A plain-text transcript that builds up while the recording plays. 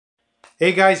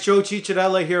Hey guys, Joe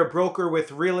Cicciarella here, broker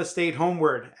with Real Estate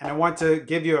Homeward, and I want to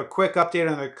give you a quick update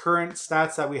on the current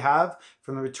stats that we have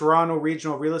from the Toronto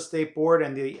Regional Real Estate Board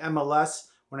and the MLS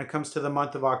when it comes to the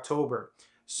month of October.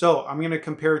 So I'm going to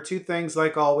compare two things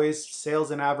like always,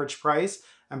 sales and average price,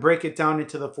 and break it down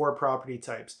into the four property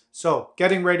types. So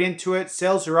getting right into it,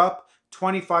 sales are up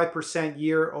 25%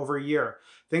 year over year.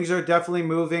 Things are definitely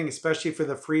moving, especially for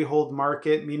the freehold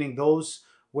market, meaning those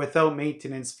without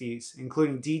maintenance fees,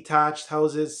 including detached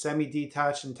houses,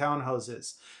 semi-detached, and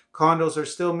townhouses. Condos are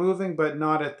still moving, but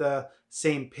not at the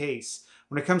same pace.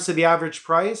 When it comes to the average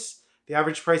price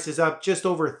is up just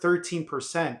over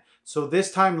 13%. So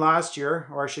this time last year,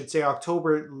 or I should say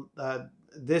October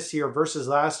this year versus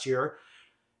last year,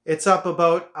 it's up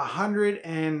about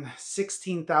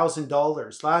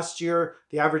 $116,000. Last year,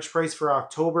 the average price for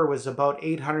October was about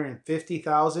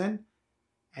 $850,000.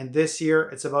 And this year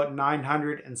it's about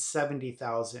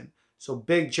 970,000. So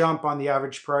big jump on the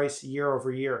average price year over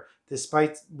year.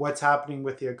 Despite what's happening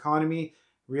with the economy,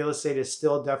 real estate is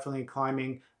still definitely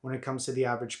climbing when it comes to the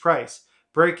average price.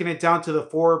 Breaking it down to the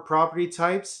four property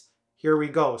types, here we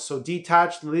go. So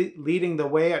detached leading the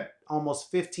way at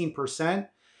almost 15%.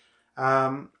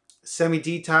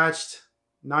 Semi-detached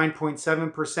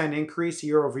 9.7% increase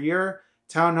year over year.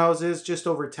 Townhouses just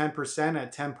over 10%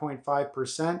 at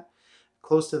 10.5%.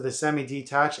 Close to the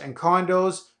semi-detached, and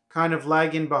condos kind of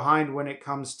lagging behind when it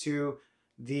comes to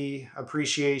the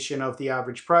appreciation of the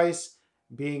average price,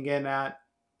 being in at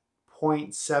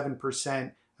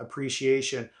 0.7%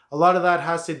 appreciation. A lot of that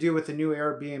has to do with the new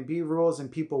Airbnb rules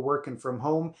and people working from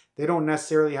home. They don't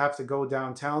necessarily have to go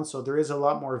downtown, so there is a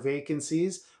lot more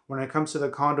vacancies when it comes to the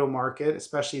condo market,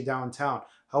 especially downtown.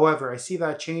 However, I see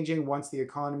that changing once the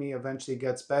economy eventually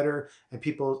gets better and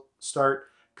people start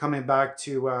coming back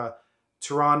to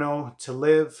Toronto to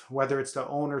live, whether it's to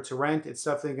own or to rent. It's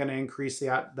definitely going to increase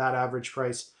that average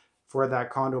price for that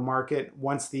condo market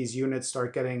once these units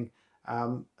start getting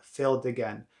filled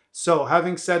again. So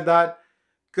having said that,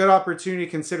 good opportunity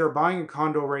to consider buying a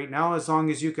condo right now, as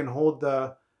long as you can hold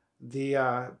the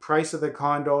price of the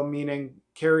condo, meaning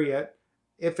carry it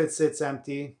if it sits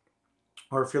empty,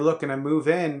 or if you're looking to move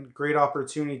in, great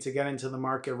opportunity to get into the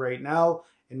market right now.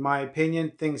 In my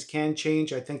opinion, things can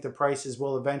change. I think the prices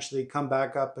will eventually come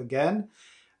back up again.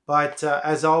 But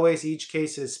as always, each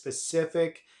case is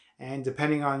specific, and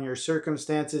depending on your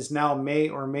circumstances, now may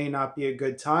or may not be a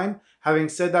good time. Having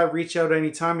said that, reach out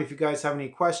anytime. If you guys have any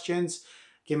questions,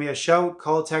 give me a shout,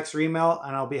 call, text, or email,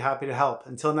 and I'll be happy to help.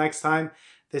 Until next time,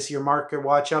 this is your Market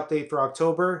Watch update for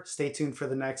October. Stay tuned for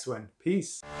the next one.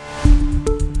 Peace.